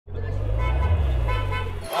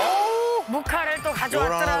무카를 또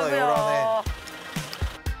가져왔더라고요.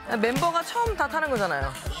 멤버가 처음 다 타는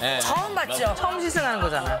거잖아요. 네. 처음 봤죠? 처음 시승하는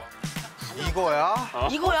거잖아요. 이거야?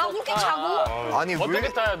 이거야? 그렇게 차고? 아니 왜?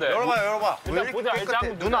 어떻게 타야 돼? 열어봐. 일단 보자.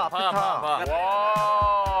 일단 누나 앞에 타.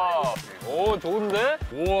 와. 오 좋은데?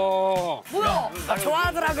 우와. 뭐야? 나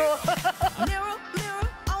좋아하더라고.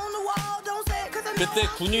 그때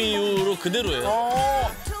군위 이후로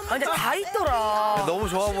그대로예요. 근데 다 있더라. 너무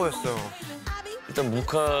좋아 보였어요. 일단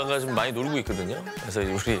무카가 좀 많이 놀고 있거든요. 그래서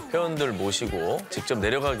우리 회원들 모시고 직접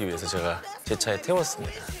내려가기 위해서 제가 제 차에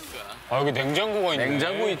태웠습니다. 아 여기 냉장고가 있네.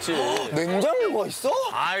 냉장고 있지. 냉장고가 있어?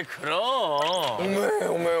 아이 그럼.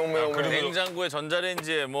 어메. 냉장고에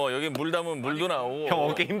전자레인지에 뭐 여기 물 담으면 물도 나오고. 형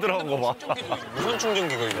어깨 힘들어한 거 봐. 무선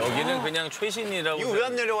충전기가 있네. 여기는 그냥 최신이라고. 이거 왜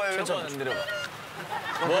안 내려와요? 최천 안 내려가.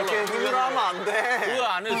 이렇게 힘들어 하면 안 돼. 그거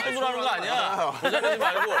안에 손으로 하는 거 아니야. 고장내지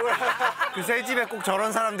말고. 그 새 집에 꼭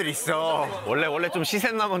저런 사람들이 있어. 원래 좀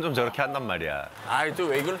시샘 나면 좀 저렇게 한단 말이야. 아이 또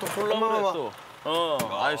왜 그걸 또 콜라보를 했어.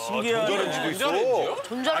 아 신기하네. 전자레인지도 있어.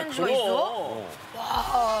 전자레인지가 있어?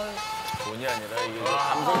 와. 돈이 아니라 이게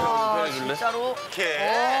감성이라고 표현해줄래? 진짜로?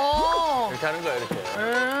 이렇게 하는 거야 이렇게.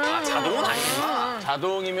 아, 자동은 아니구나.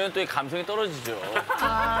 자동이면 또 이 감성이 떨어지죠.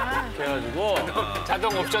 이렇게 해가지고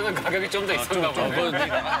자동 옵션은 가격이 좀 더 있었나 보네.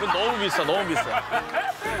 그거 너무 비싸, 너무 비싸.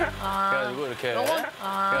 그래가지고 이렇게. 요건?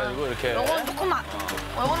 그래가지고 이렇게. 요건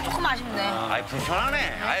요건 조금 아쉽네. 아이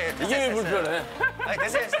불편하네. 아이 이게 왜 불편해? 아이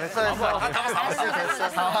됐어.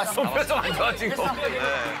 다 손표정 안 좋아진 거.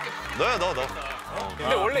 너야 너.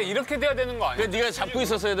 근데 원래 이렇게 돼야 되는 거 아니야? 그 네가 잡고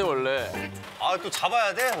있었어야 돼 원래. 아 또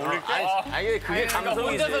잡아야 돼 올릴 때. 아니 그게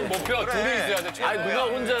감성이지. 혼자서는 못 펴. 그래. 둘이 있어야 돼. 아니 누가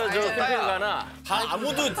혼자 저 캠핑 가나?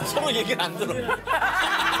 아무도 서로 얘기를 안 들어.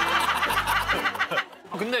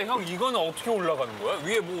 근데 형 이거는 어떻게 올라가는 거야?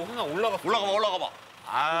 위에 뭐 하나 올라가? 올라가 봐.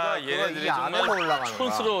 아 얘네들이 정말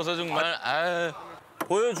촌스러워서 정말. 아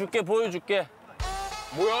보여줄게.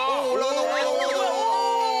 뭐야? 올라간다.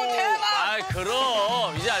 아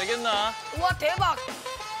그럼 이제 알겠나? 우와 대박.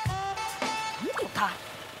 좋다.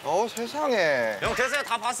 세상에. 형 됐어요.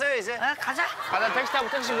 다 봤어요 이제. 가자. 가자 택시 타고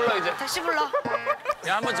택시 불러 이제. 택시 불러.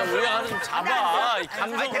 야 한번 우리가 하나 좀 잡아. 이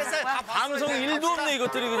감성. 아니, 됐어요. 다 봤어요. 감성 1도 없네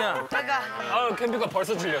이것들이 그냥. 잠깐. 아 캠핑카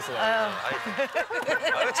벌써 질렸어.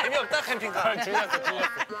 이거 재미없다 캠핑카. 질렸어.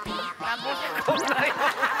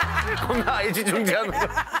 겁나 애지중지하는 거.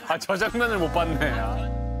 아 저 장면을 못 봤네.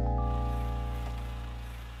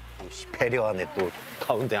 배려하네 또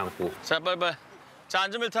가운데 앉고. 자 빨리빨리. 자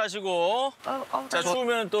안전벨트 하시고. 자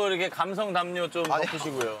추우면 또 이렇게 감성 담요 좀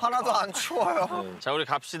덮으시고요. 하나도 안 추워요. 자 우리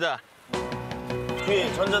갑시다.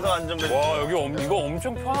 뒤에 전자석 안전벨트. 와 여기 이거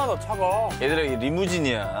엄청 편하다 차가. 얘들아 이게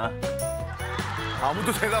리무진이야.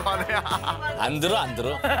 아무도 대답 안 해. 안 들어.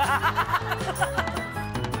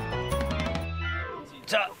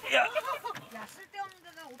 자, 야.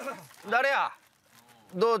 나래야.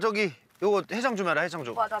 너 저기 요거 해장 좀 해라. 해장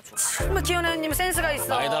좀. 맞아. 정말 기현 형님 센스가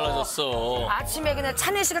있어. 많이 달라졌어. 아침에 그냥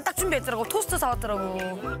차내식을 딱 준비했더라고. 토스트 사왔더라고.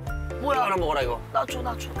 뭐야? 하나 먹어라 이거. 나 줘.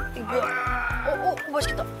 이거 뭐야?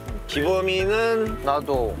 맛있겠다. 기범이는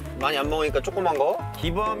나도 많이 안 먹으니까 조그만 거.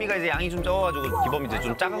 기범이가 이제 양이 좀 적어가지고 기범이 이제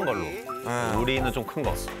좀 작은 걸로. 우리는 좀 큰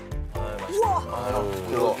거. 우와.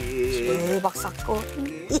 이거. 대박 사건.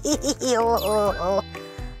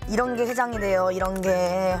 이런 게 해장이래요. 이런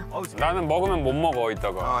게. 나는 먹으면 못 먹어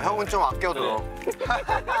이따가. 형은 좀 아껴둬.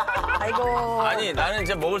 아이고. 아니 나는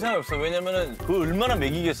진짜 먹을 생각 없어. 왜냐면은 그 얼마나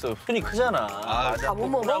먹이겠어. 손이 크잖아. 다 못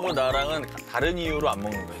먹어. 하고 나랑은 다른 이유로 안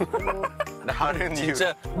먹는 거야. 다른 이유.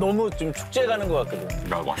 진짜 너무 좀 축제 가는 것 같거든.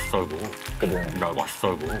 나 맛있어 이거. 그래. 나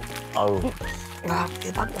맛있어 이거. 아우. 야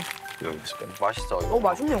대박이야. 맛있어.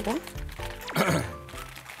 맛있네 이거.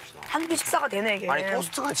 한 끼 식사가 되네 이게. 아니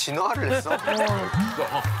토스트가 진화를 했어.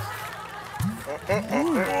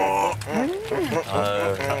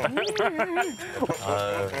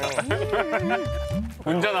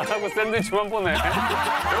 운전 안 하고 샌드위치만 보내.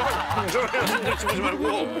 운전을 샌드위치 보지 말고.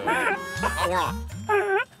 아구나.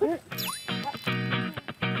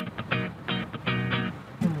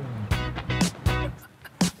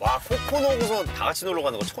 와 코코노고서 다 같이 놀러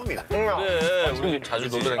가는 거 처음이네. 그래. 우리 자주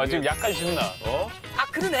놀러 다니는. 지금 약간 신나. 아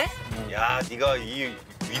그러네. 야 네가 이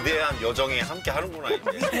위대한 여정에 함께 하는구나 이제.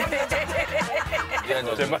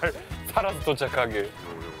 제발 살아서 도착하게.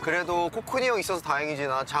 그래도 코코니 형 있어서 다행이지.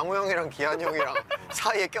 나 장우 형이랑 기한 형이랑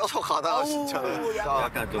사이에 껴서 가다가 진짜.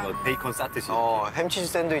 약간 그 베이컨 싸듯이. 햄치즈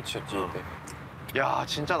샌드위치였지. 야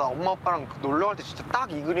진짜 나 엄마 아빠랑 놀러 갈 때 진짜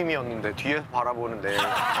딱 이 그림이었는데 뒤에서 바라보는데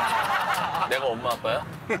내가 엄마 아빠야?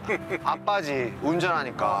 아빠지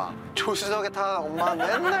운전하니까 조수석에 타 엄마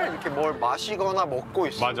맨날 이렇게 뭘 마시거나 먹고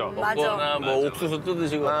있어. 맞아. 먹거나 뭐 옥수수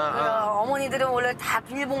뜯으시거나. 어머니들은 원래 다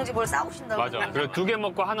비닐봉지 뭘 싸우신다고. 맞아. 그리고 2개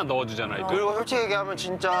먹고 하나 넣어주잖아. 이렇게. 그리고 솔직히 얘기하면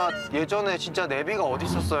진짜 예전에 진짜 내비가 어디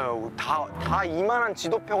있었어요. 다 이만한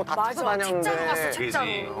지도 펴고 다 타고 맞아. 책자로 갔어, 다녔는데.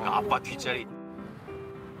 책자로. 아빠 뒷자리.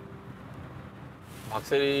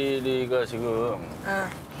 박세리가 지금 응.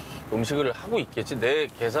 음식을 하고 있겠지. 내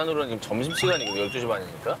계산으로는 지금 점심시간이고 12시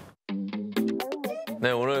반이니까.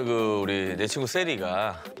 네, 오늘 우리 내 친구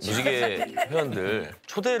세리가 무지개 회원들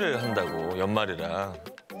초대를 한다고 연말이라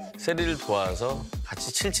세리를 도와서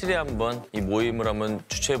같이 칠칠이 한번 이 모임을 한번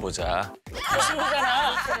주최해보자.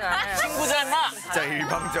 친구잖아. 진짜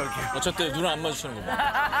일방적이야. 어쨌든 눈을 안 마주치는 거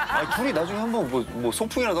봐. 둘이 나중에 한번 뭐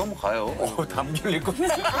소풍이라도 한번 가요. 담비 흘릴 거.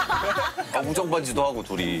 우정 반지도 하고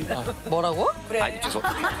둘이. 뭐라고? 아니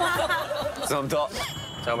죄송합니다.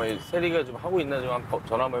 잠깐만, 이 세리가 좀 하고 있나 좀 한번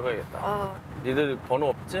전화 한번 해봐야겠다. 니들 번호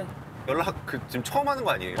없지? 연락 지금 처음 하는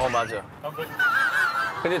거 아니에요? 어, 맞아.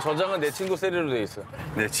 근데 저장은 내 친구 세리로 돼 있어.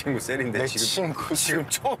 내 친구 셀인데 내 지금 친구 지금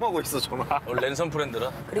처음 하고 있어 전화. 랜선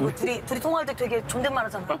프렌드라. 그리고 둘이 통화할 때 되게 존댓말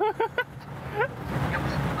하잖아.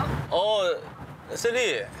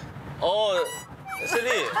 세리.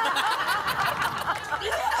 세리.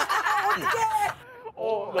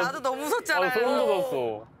 나도 너무 무섭잖아요. 소름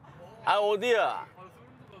돋았어. 아, 어디야?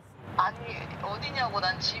 아니 어디냐고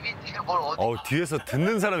난 집인데 뭘 어디 뒤에서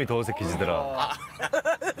듣는 사람이 더 어색해지더라.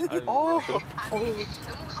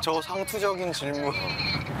 저 상투적인 질문.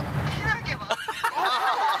 편하게 막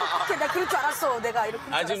나 그럴 줄 알았어. 내가 이렇게.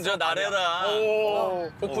 아, 지금 저 나래랑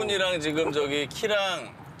코쿤이랑 지금 저기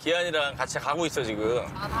키랑 기한이랑 같이 가고 있어, 지금.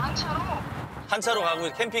 한 차로 한 차로 가고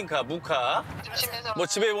있어. 캠핑카, 무카. 조심해서 뭐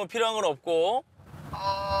집에 뭐 필요한 건 없고.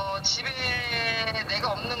 집에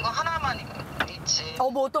내가 없는 거 하나만 있지.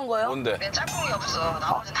 뭐 어떤 거요? 뭔데? 내 짝꿍이 없어.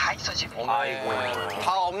 나머지는 다 있어 집에. 아이고.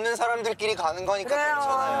 다 없는 사람들끼리 가는 거니까 그래요.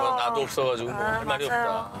 괜찮아요. 뭐 나도 없어가지고 뭐 할 말이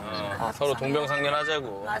맞아요. 없다. 서로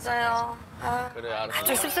동병상련하자고. 맞아요. 그래, 알았어.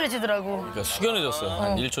 좀 씁쓸해지더라고. 그러니까 숙연해졌어.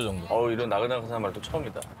 한 1초 정도. 이런 나긋나긋한 말도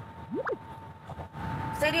처음이다.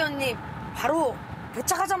 세리 언니 바로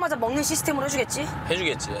도착하자마자 먹는 시스템으로 해주겠지?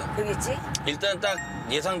 해주겠지. 그러겠지? 일단 딱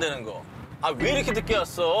예상되는 거. 아, 왜 이렇게 늦게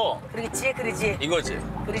왔어? 그러겠지? 그러지? 이거지.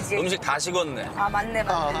 그러지? 음식 다 식었네. 아 맞네.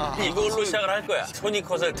 이걸로 시작을 할 거야. 손이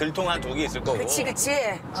커서 들통 한 2개 있을 거고. 그치.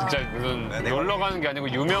 진짜 무슨 놀러 가는 게 아니고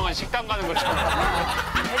유명한 식당 가는 것처럼.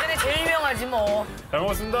 예전에 제일 유명하지 뭐. 잘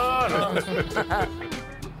먹었습니다.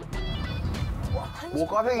 뭐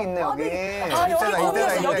꽈배기 있네 여기. 여기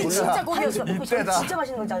거기였어. 여기 진짜 거기였어. 이때다. 진짜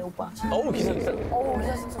맛있는 거 있잖아 오빠. 어우, 기사. 어우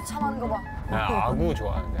기사 진짜 참하는 거 봐. 나 아구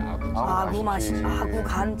좋아하는데 아구. 아구 맛이. 아구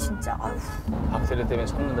간 진짜. 아유. 박세리 때문에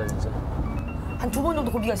참는다, 진짜. 한 2번 정도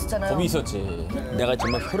고비가 있었잖아요. 겁이 있었지. 내가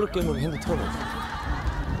정말 혀를 깨물고 핸드 틀어봤어.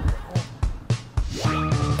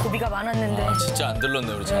 고비가 많았는데. 진짜 안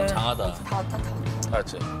들렀네, 우리 참 장하다. 다 왔다.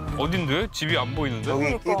 맞지? 어딘데? 집이 안 보이는데?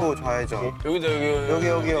 여기 끼고 자야죠. 여기다,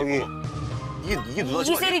 여기. 이게 누나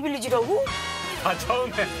이게 세리 빌리지라고? 아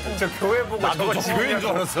처음에 저 교회 보고 저거 집인 줄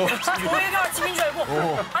알았어. 교회가 집인 줄 알고.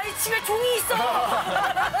 아니 집에 종이 있어.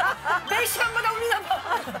 매 시간마다 울리나 봐.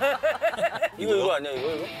 이거 아니야, 이거?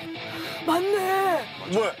 맞네.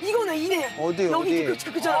 뭐야? 이거네 이네. 어디, 여기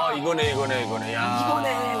어디? 그잖아. 아, 이거네. 야.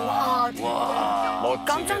 이거네. 와. 멋지게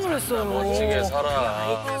깜짝 놀랐어요. 멋지게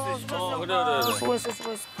살아. 그래. 수고했어.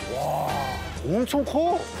 엄청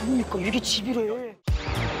커. 그러니까 이게 집이래.